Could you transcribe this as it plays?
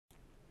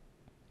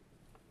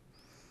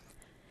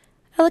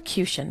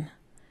Elocution,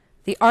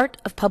 the art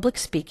of public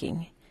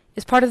speaking,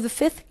 is part of the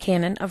fifth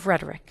canon of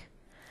rhetoric.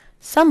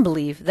 Some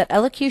believe that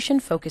elocution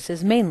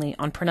focuses mainly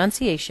on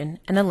pronunciation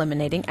and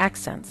eliminating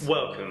accents.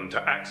 Welcome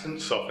to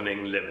Accent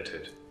Softening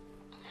Limited.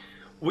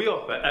 We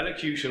offer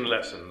elocution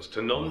lessons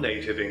to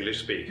non-native English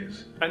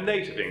speakers and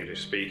native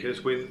English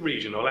speakers with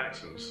regional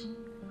accents.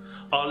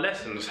 Our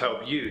lessons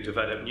help you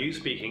develop new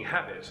speaking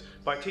habits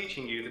by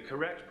teaching you the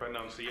correct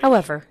pronunciation.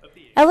 However,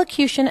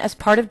 elocution as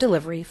part of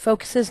delivery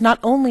focuses not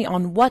only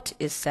on what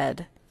is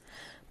said,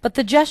 but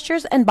the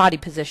gestures and body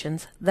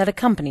positions that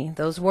accompany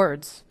those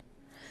words.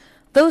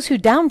 Those who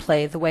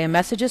downplay the way a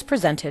message is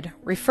presented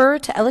refer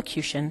to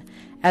elocution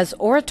as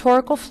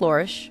oratorical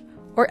flourish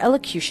or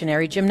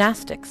elocutionary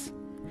gymnastics.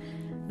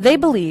 They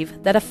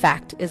believe that a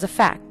fact is a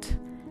fact.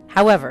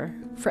 However,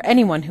 for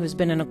anyone who has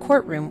been in a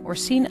courtroom or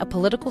seen a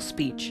political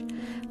speech,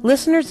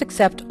 listeners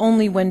accept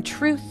only when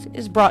truth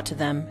is brought to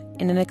them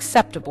in an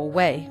acceptable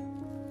way.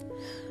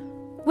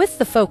 With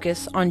the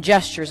focus on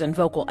gestures and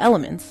vocal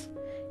elements,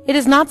 it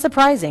is not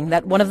surprising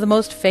that one of the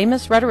most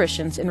famous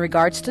rhetoricians in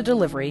regards to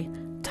delivery,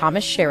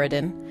 Thomas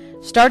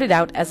Sheridan, started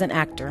out as an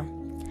actor.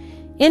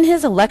 In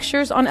his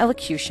lectures on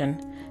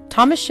elocution,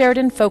 Thomas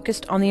Sheridan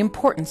focused on the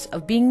importance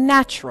of being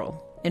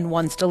natural in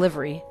one's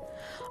delivery.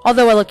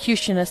 Although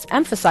elocutionists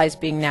emphasized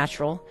being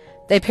natural,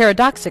 they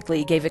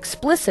paradoxically gave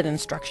explicit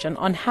instruction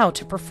on how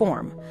to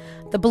perform,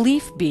 the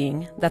belief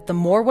being that the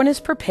more one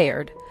is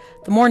prepared,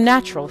 the more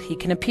natural he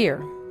can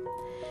appear.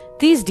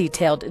 These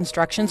detailed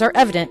instructions are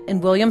evident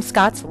in William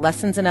Scott's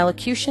Lessons in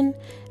Elocution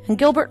and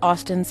Gilbert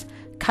Austin's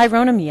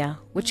Chironomia,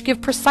 which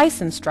give precise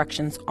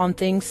instructions on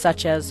things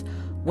such as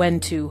when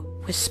to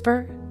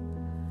whisper,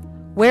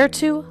 where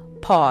to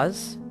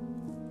pause,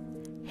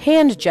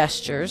 hand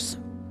gestures,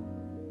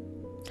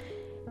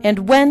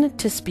 and when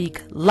to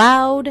speak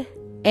loud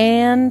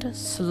and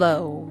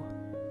slow.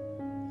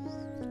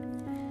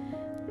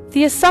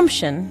 The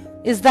assumption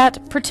is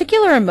that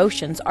particular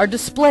emotions are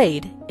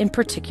displayed in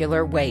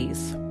particular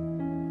ways.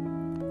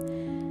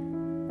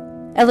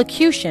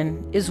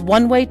 Elocution is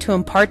one way to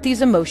impart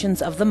these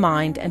emotions of the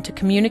mind and to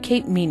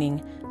communicate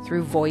meaning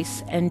through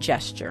voice and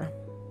gesture.